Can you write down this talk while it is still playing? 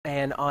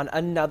And on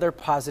another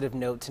positive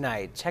note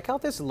tonight, check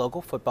out this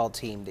local football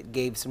team that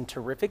gave some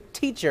terrific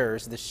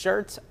teachers the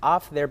shirts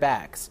off their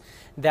backs.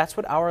 That's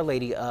what Our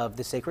Lady of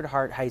the Sacred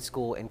Heart High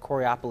School in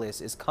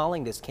Coraopolis is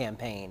calling this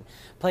campaign.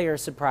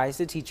 Players surprised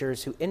the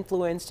teachers who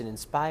influenced and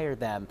inspired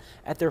them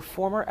at their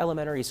former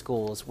elementary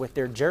schools with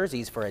their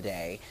jerseys for a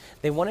day.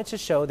 They wanted to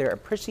show their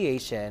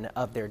appreciation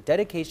of their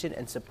dedication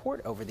and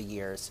support over the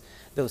years.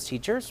 Those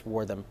teachers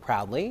wore them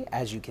proudly,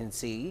 as you can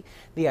see.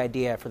 The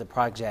idea for the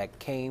project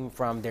came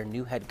from their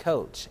new head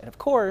coach. And of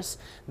course,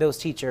 those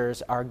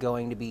teachers are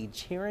going to be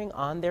cheering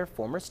on their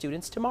former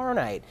students tomorrow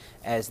night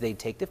as they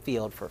take the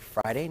field for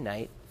Friday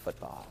night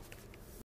football.